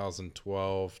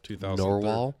 2012, 2013.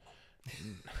 Norwal.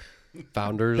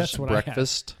 Founders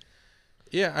Breakfast.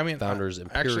 Yeah, I mean, Founders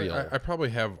Imperial. Actually, I probably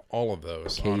have all of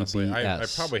those. KBS. Honestly, I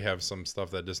probably have some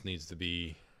stuff that just needs to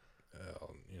be,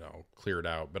 cleared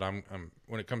out. But I'm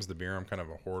when it comes to beer, I'm kind of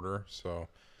a hoarder. So,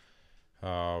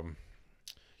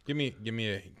 give me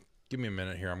a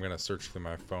minute here. I'm gonna search through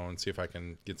my phone, see if I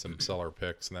can get some cellar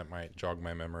picks, and that might jog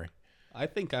my memory. I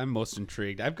think I'm most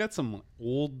intrigued. I've got some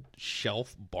old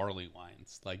shelf barley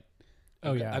wines. Like,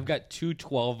 I've got 2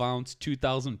 12-ounce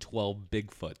 2012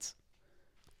 Bigfoots.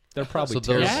 They're probably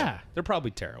terrible. They're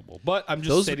probably terrible. But I'm just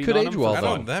those sitting could on age them well, for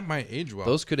though. fun. That might age well.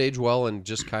 Those could age well and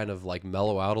just kind of like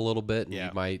mellow out a little bit. And you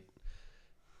might,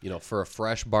 for a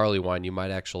fresh barley wine, you might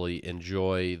actually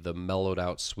enjoy the mellowed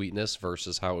out sweetness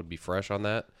versus how it would be fresh on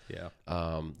that. Yeah.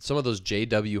 Some of those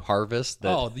JW Harvest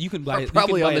that you can buy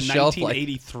probably on the shelf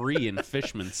 1983 in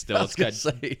Fishman still. I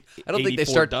don't think they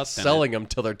start selling them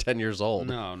till they're 10 years old.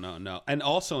 No. And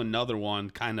also another one,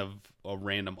 kind of a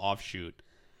random offshoot.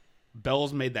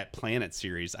 Bell's made that Planet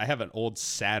series. I have an old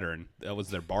Saturn that was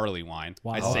their barley wine.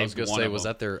 Wow. I was going to say, was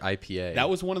that their IPA? That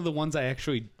was one of the ones I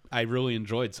really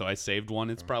enjoyed. So I saved one.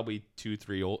 It's probably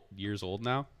 2-3 years old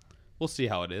now. We'll see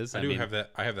how it is. I have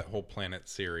that. I have that whole Planet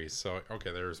series. So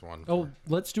okay, there's one. Oh,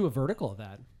 let's do a vertical of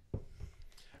that.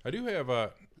 I do have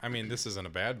a. I mean, this isn't a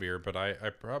bad beer, but I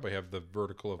probably have the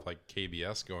vertical of like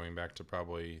KBS going back to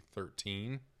probably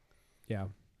 13. Yeah.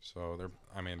 So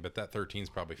but that 13's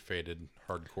probably faded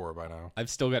hardcore by now. I've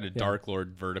still got a Dark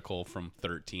Lord vertical from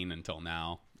 13 until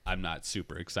now. I'm not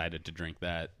super excited to drink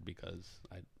that because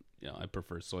I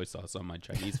prefer soy sauce on my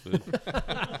Chinese food.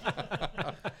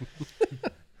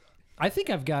 I think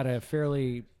I've got a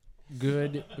fairly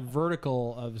good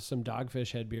vertical of some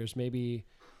Dogfish Head beers, maybe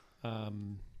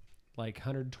like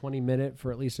 120 minute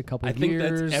for at least a couple of years. I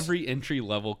think that's every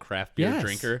entry-level craft beer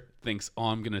drinker thinks,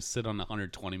 I'm going to sit on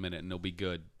 120 minute and it'll be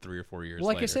good 3 or 4 years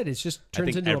later. Like I said, it just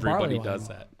turns into a barley wine. Everybody does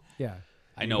that. Yeah.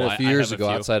 I know. A few years ago,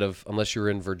 outside of, unless you were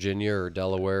in Virginia or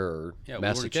Delaware or we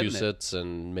Massachusetts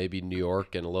and maybe New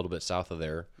York and a little bit south of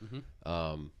there,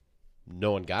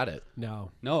 no one got it.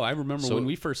 No, I remember when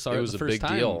we first saw it. It was the a first big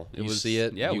time, deal. It you was, see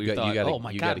it. Yeah, you we got, thought, you gotta, oh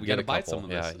my you God, gotta we get got to a buy couple. some of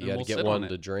this. Yeah, and you got to we'll get sit one on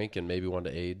to it. drink and maybe one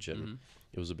to age, and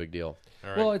it was a big deal. All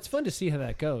right. Well, it's fun to see how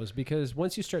that goes because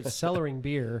once you start cellaring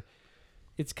beer,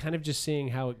 it's kind of just seeing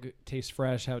how it tastes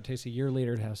fresh, how it tastes a year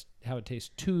later, how it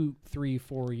tastes 2, 3,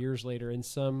 4 years later. And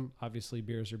some, obviously,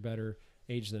 beers are better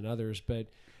aged than others. But,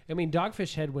 I mean,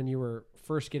 Dogfish Head, when you were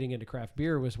first getting into craft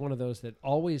beer, was one of those that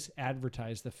always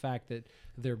advertised the fact that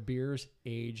their beers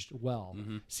aged well.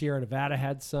 Sierra Nevada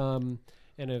had some.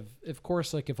 And, of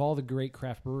course, like if all the great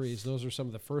craft breweries, those are some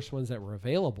of the first ones that were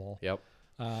available. Yep.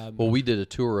 Well, we did a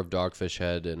tour of Dogfish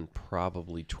Head in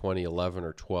probably 2011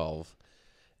 or 12.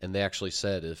 And they actually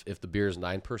said if the beer is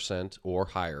 9% or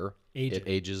higher, it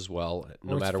ages well,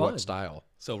 no matter what style.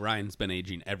 So Ryan's been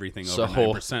aging everything over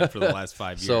 9% for the last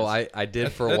 5 years. So I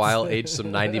did for a while age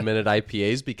some 90-minute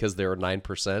IPAs because they were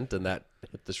 9%, and that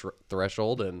hit the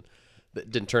threshold, and it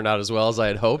didn't turn out as well as I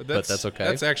had hoped, but that's okay.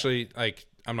 That's actually, like,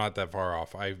 I'm not that far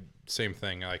off. Same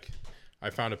thing. Like, I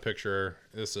found a picture.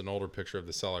 This is an older picture of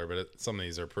the cellar, but some of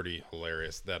these are pretty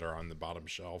hilarious that are on the bottom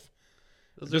shelf.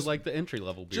 Those are like the entry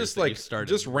level beers. Just that like you started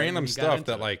just right when random you got stuff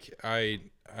into that it. like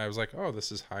I was like, oh,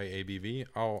 this is high ABV.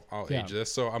 I'll Yeah. age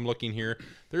this. So I'm looking here.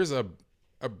 There's a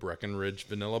Breckenridge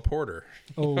vanilla porter.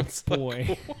 Oh It's like,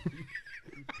 boy.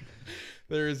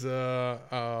 There's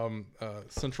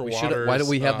Central We Waters. why do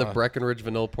we have the Breckenridge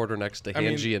Vanilla Porter next to I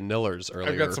mean, Hangy and Niller's earlier?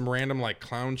 I've got some random like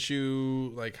Clown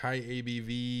Chew, like high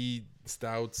ABV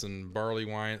stouts and barley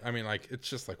wine. I mean, like it's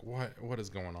just like what is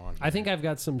going on? I think I've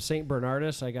got some St.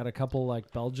 Bernardus. I got a couple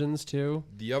like Belgians too.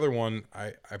 The other one,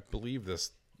 I believe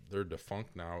they're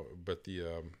defunct now, but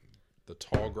the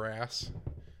tall grass,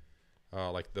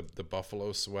 like the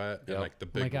Buffalo Sweat, and like the Oh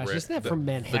my big gosh, Rick, isn't that the, from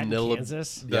Manhattan, vanilla-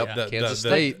 Kansas? Kansas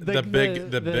State. the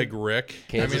big Rick.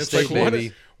 Kansas I mean, it's State, like,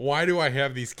 baby. why do I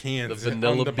have these cans? The on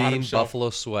vanilla the bottom bean shelf? Buffalo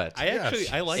Sweat.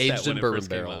 I like aged that when in it bourbon first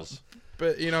came out. barrels.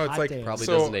 But it's Hot like damn. Probably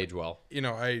so, doesn't age well.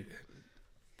 I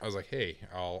was like, hey,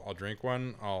 I'll drink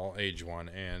one, I'll age one,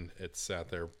 and it sat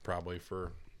there probably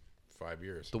for 5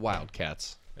 years, The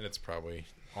Wildcats. and it's probably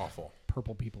awful.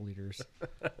 Purple people eaters.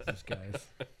 Those guys.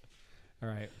 All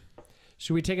right.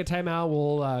 Should we take a timeout?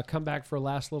 We'll come back for a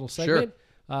last little segment.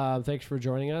 Thanks for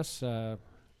joining us.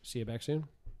 See you back soon.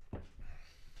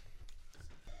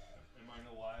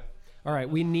 All right.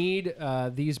 We need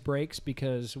these breaks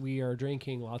because we are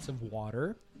drinking lots of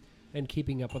water and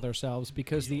keeping up with ourselves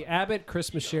because the Abbott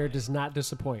Christmas Share does not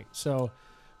disappoint. So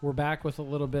we're back with a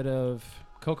little bit of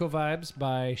Cocoa Vibes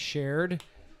by Shared.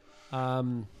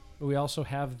 We also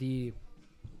have the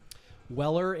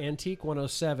Weller Antique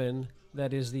 107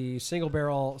 that is the single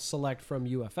barrel select from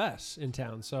UFS in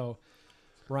town. So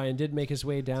Ryan did make his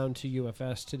way down to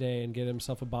UFS today and get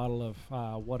himself a bottle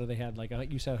of what do they had, like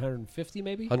you said 150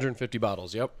 maybe? 150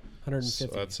 bottles, yep.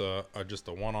 150. So that's just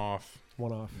a one-off,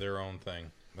 their own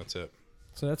thing. That's it.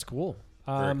 So that's cool.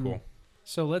 Very cool.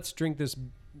 So let's drink this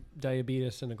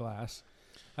diabetes in a glass.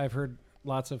 I've heard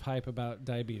lots of hype about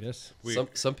diabetes.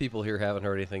 Some people here haven't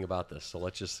heard anything about this, so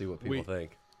let's just see what people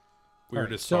think. We were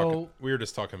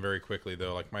just talking very quickly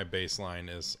though. Like my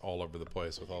baseline is all over the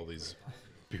place with all these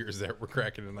beers that we're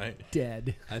cracking tonight.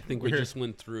 Dead. I think we just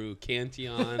went through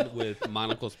Cantillon with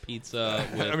Monocle's Pizza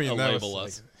with I mean, a that was label like-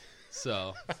 us.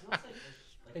 So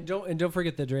And don't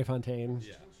forget the Dre Fontaine.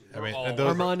 yeah. I mean,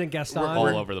 Armand and Gaston. all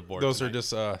over the board. Those are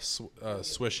just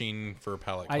swishing for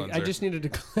palate cleanser. I just needed to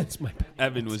cleanse my palate.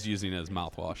 Evan was using it as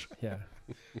mouthwash. Yeah.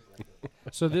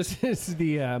 So this is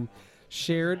the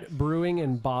Shared Brewing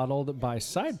and Bottled by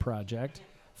Side Project,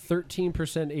 13%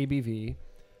 ABV,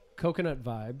 coconut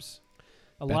vibes.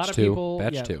 A lot of people,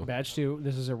 batch 2.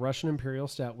 This is a Russian Imperial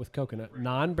Stout with coconut,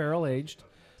 non-barrel aged.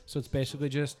 So it's basically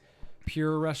just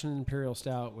pure Russian Imperial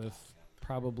Stout with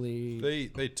probably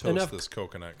they toast enough- this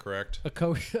coconut, correct?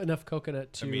 enough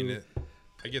coconut to I mean,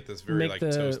 I get this very make like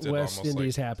the toasted, West almost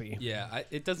Indies like, happy. Yeah,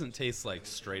 it doesn't taste like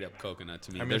straight up coconut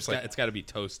to me. I mean, It's got to be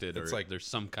toasted, or it's like- there's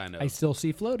some kind of. I still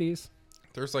see floaties.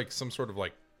 There's like some sort of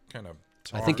like kind of.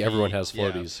 I think everyone has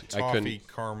yeah, floaties. Toffee,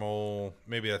 caramel.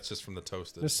 Maybe that's just from the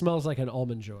toasted. This smells like an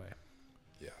almond joy.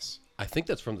 Yes. I think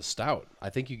that's from the stout. I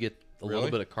think you get a Really?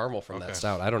 little bit of caramel from Okay. that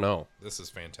stout. I don't know. This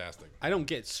is fantastic. I don't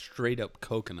get straight up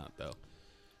coconut though.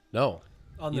 No,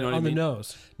 On You the know what I on the mean?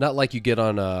 nose. not like you get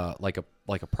on like a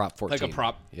Prop 14. Like a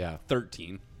Prop Yeah,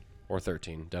 13. or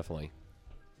 13, definitely.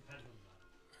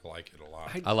 I like it a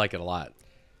lot. I like it a lot.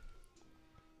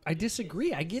 I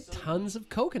disagree. I get tons of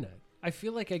coconut. I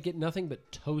feel like I get nothing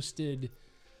but toasted,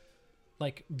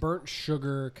 like burnt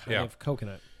sugar kind Yeah. of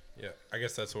coconut. Yeah, I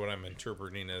guess that's what I'm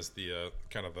interpreting as the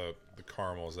kind of the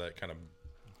caramels, that kind of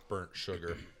burnt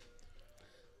sugar.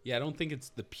 Yeah, I don't think it's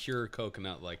the pure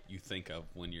coconut like you think of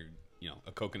when you're,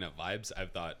 a coconut vibes. I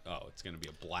thought, oh, it's going to be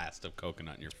a blast of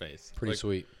coconut in your face. Pretty Like-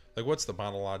 sweet. Like what's the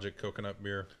Monologic coconut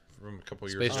beer from a couple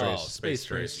years Space ago? Trace. Oh, Space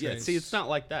Trace. Yeah, see, it's not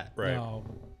like that. Right. No,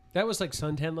 that was like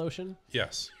suntan lotion.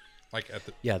 Yes. Like at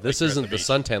the Yeah, this like at isn't the beach.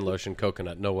 suntan lotion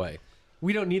coconut. No way.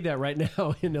 We don't need that right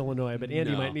now in Illinois, but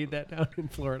Andy No. might need that down in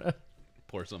Florida.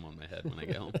 Pour some on my head when I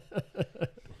get home.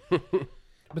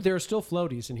 But there are still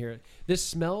floaties in here. This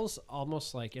smells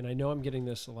almost like, and I know I'm getting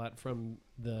this a lot from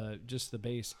just the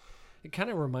base. It kind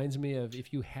of reminds me of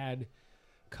if you had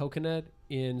coconut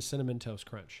in Cinnamon Toast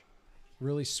Crunch.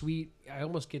 Really sweet. I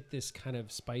almost get this kind of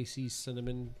spicy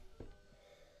cinnamon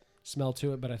smell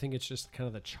to it, but I think it's just kind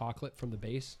of the chocolate from the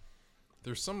base.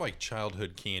 There's some like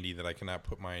childhood candy that I cannot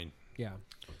put my Yeah.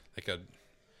 like a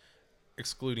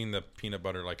excluding the peanut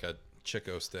butter, like a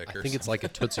Chico stick. I think it's like a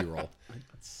Tootsie Roll.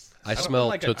 I don't smell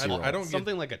like a- Tootsie I Roll. don't get-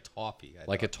 Something like a toffee.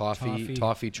 Like a Toffee.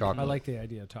 toffee chocolate. I like the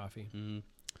idea of toffee.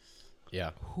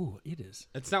 Yeah. Ooh, it is.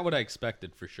 It's not what I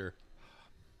expected for sure.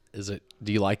 Is it?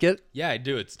 Do you like it? Yeah, I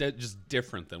do. It's just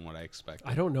different than what I expected.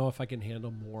 I don't know if I can handle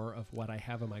more of what I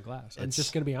have in my glass. I'm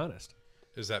just going to be honest.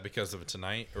 Is that because of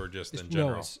tonight or just in No,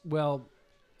 general? well,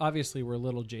 obviously we're a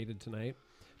little jaded tonight,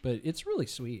 but it's really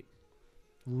sweet.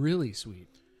 Really sweet.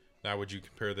 Now, would you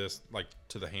compare this like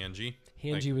to the Hanji?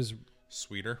 Hanji Like, was.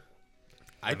 sweeter.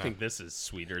 I think this is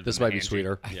sweeter. This than might the be Hanji.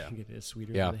 sweeter. I Yeah. think it is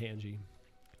sweeter Yeah. than the Hanji.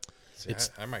 See, It's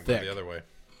I might thick. go the other way.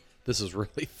 This is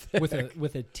really thick. With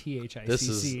a THICC. This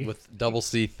is with double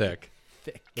C thick.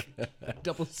 thick.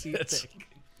 Double C thick.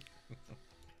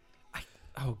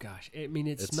 Oh gosh. I mean,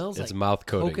 it smells it's like mouth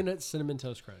coating. coconut cinnamon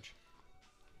toast crunch.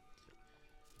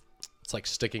 It's like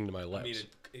sticking to my I lips. mean,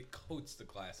 it coats the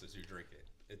glass as you drink it.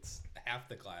 It's half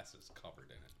the glass is covered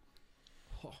in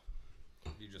it.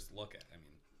 If you just look at it, I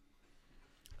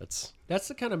mean, That's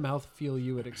the kind of mouthfeel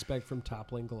you would expect from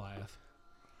Toppling Goliath.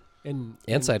 And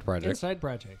Side Project. Inside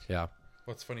Project. Yeah.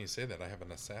 Well, it's funny you say that. I have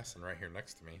an assassin right here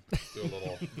next to me. Do a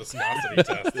little viscosity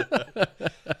test.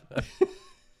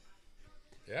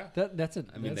 Yeah. That's a.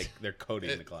 I mean, that's- they're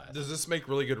coating the glass. Does this make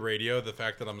really good radio? The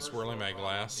fact that I'm swirling my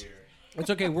glass. It's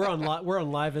okay. We're on live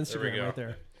we Instagram go. right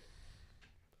there.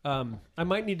 I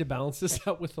might need to balance this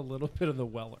out with a little bit of the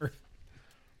Weller.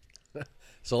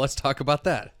 So let's talk about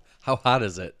that. How hot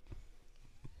is it?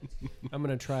 I'm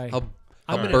gonna try. How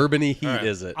gonna- bourbony heat right.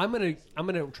 is it? I'm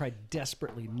gonna try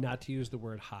desperately not to use the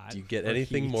word hot. Do you get or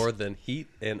anything heat. more than heat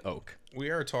and oak? We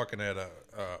are talking at a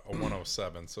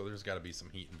 107, so there's got to be some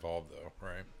heat involved, though,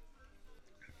 right?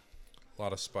 A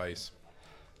lot of spice.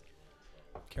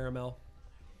 Caramel.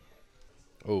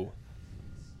 Oh,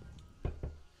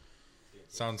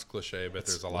 Sounds cliche, but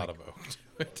there's a lot of oak to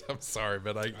it. I'm sorry,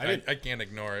 but I can't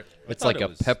ignore it. it's thought like it a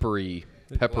was-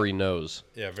 peppery nose.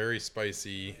 Yeah, very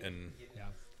spicy and Yeah.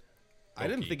 I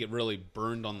didn't oaky. think it really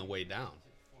burned on the way down.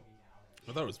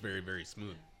 I thought it was very, very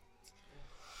smooth.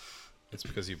 It's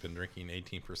because you've been drinking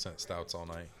 18% stouts all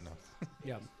night. No.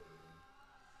 Yeah.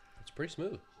 It's pretty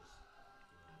smooth.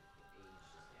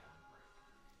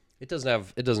 It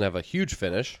doesn't have a huge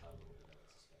finish.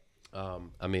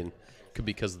 I mean, could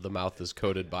be because the mouth is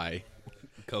coated by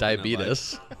Coconut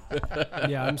diabetes.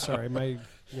 Yeah. I'm sorry.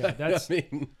 That's. I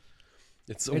mean,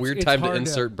 it's a It's- weird it's time to hard to-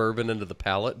 insert bourbon into the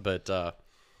palate, but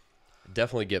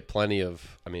definitely get plenty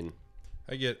of. I mean,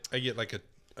 I get like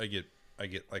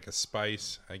a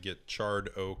spice. I get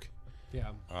charred oak.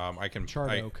 Yeah. I can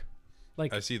Charred oak.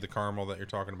 Like I see the caramel that you're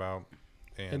talking about,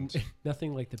 and, and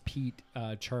nothing like the peat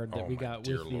chard that Oh we my got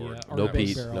dear with the Lord. no Arabic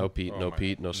peat, barrel. no peat, Oh no my-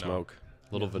 peat, no no. smoke.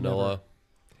 Little Yeah, vanilla. never.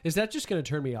 Is that just going to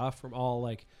turn me off from all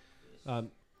like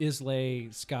Islay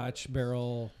Scotch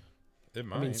barrel? it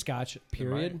might. I mean Scotch It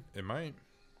period. might. It might.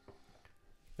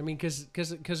 I mean,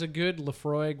 because a good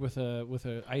Lafroig with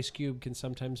a ice cube can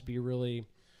sometimes be really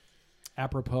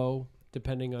apropos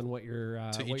depending on what your To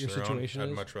what each your their situation own.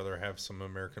 I'd is. much rather have some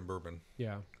American bourbon.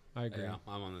 Yeah, I agree. Yeah,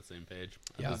 I'm on the same page.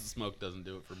 Yeah. The smoke doesn't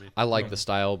do it for me. I like the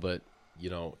style, but you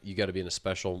got to be in a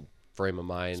special frame of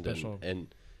mind, Special. and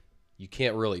you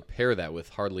can't really pair that with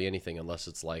hardly anything unless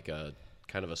it's like a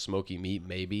kind of a smoky meat,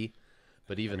 maybe.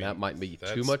 But even that might be too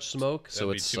that's- much smoke, so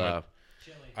that'd be it's too much.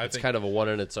 I it's think, kind of a one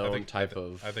in its I own think- type I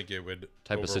of. think it would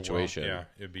type of overwhelm- situation. Yeah,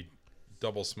 it'd be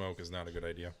double smoke is not a good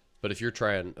idea. But if you're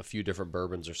trying a few different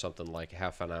bourbons or something like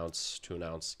half an ounce to an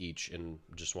ounce each in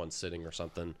just one sitting or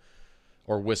something,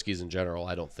 or whiskeys in general,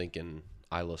 I don't think an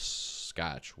Islay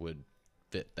Scotch would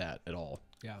fit that at all.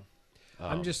 Yeah.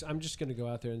 I'm just gonna go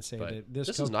out there and say But that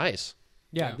this is nice.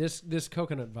 Yeah, this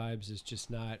coconut vibes is just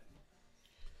not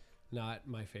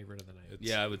my favorite of the night.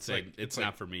 Yeah, I would say like- it's like-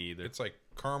 not for me either. It's like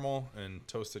caramel and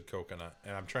toasted coconut,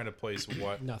 and I'm trying to place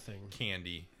what Nothing.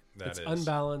 candy that It's is.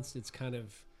 unbalanced. It's kind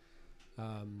of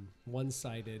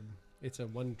one-sided. It's a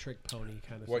one-trick pony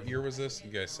kind of. What thing. year was this?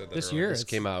 You guys said that This earlier. year? This It's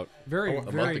came out very a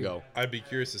very, month ago. I'd be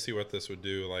curious to see what this would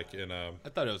do, like in a. I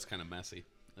thought it was kind of messy.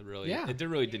 Yeah. It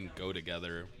really didn't go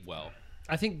together well.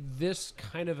 I think this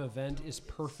kind of event is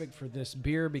perfect for this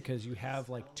beer because you have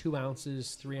like 2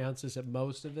 ounces, 3 ounces at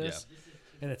most of this,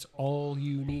 and it's all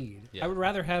you need. Yeah. I would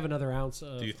rather have another ounce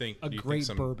of Do you think- a do you think great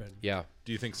some- bourbon. Yeah.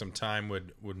 Do you think some time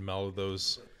would mellow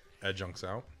those adjuncts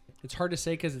out? It's hard to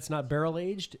say because it's not barrel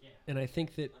aged, and I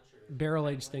think that barrel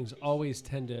aged things always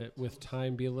tend to, with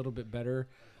time, be a little bit better.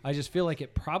 I just feel like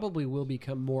it probably will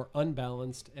become more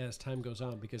unbalanced as time goes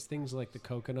on because things like the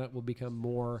coconut will become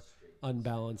more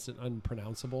unbalanced and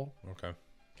unpronounceable. Okay.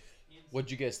 What'd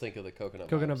you guys think of the coconut?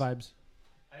 Coconut vibes? vibes.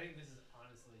 I think this is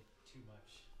honestly too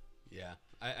much. Yeah,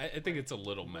 I think it's a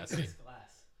little messy. This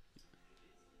glass.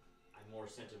 I'm more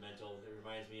sentimental. It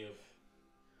reminds me of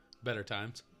Better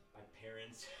times. my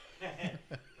parents.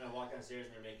 When I walk downstairs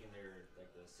and they're making their like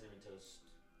the cinnamon toast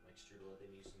like strudel that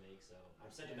they used to make, so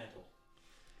I'm sentimental.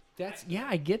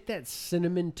 I get that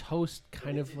cinnamon toast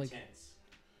kind It's of like. intense.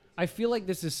 I feel like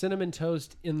this is cinnamon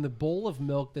toast in the bowl of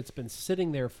milk that's been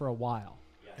sitting there for a while.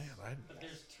 But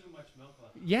there's too much milk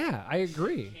left. Yeah, I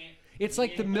agree. It's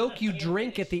like the milk you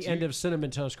drink at the end of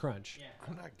Cinnamon Toast Crunch.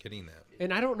 I'm not getting that.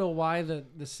 And I don't know why the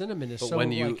cinnamon is But so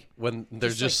when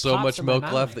there's just like so pops much in my milk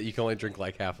mouth. left that you can only drink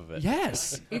like half of it.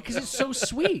 Yes, because it's so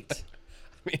sweet.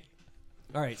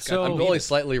 All right, so I'm only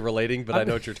slightly relating, but I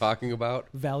know what you're talking about.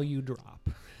 Value drop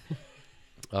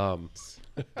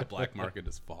The black market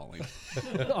is falling.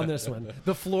 on this one.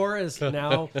 The floor is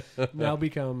now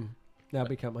become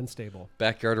unstable.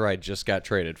 Backyard Ride just got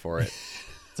traded for it.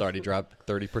 It's already dropped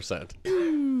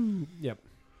 30%. Yep.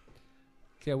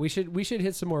 Yeah, we should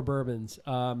hit some more bourbons.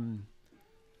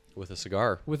 With a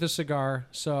cigar. With a cigar.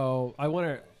 So I want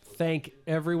to thank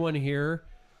everyone here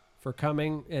for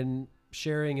coming and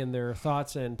sharing in their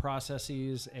thoughts and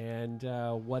processes and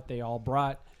what they all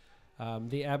brought.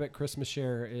 The Abbott Christmas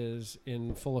share is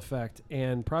in full effect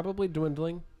and probably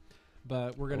dwindling,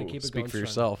 but we're going to keep it going. Speak for strong.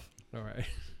 yourself. All right.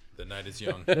 The night is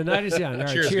young. The night is young. All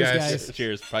right, Cheers, cheers guys. guys.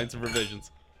 Cheers. Pints and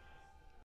provisions.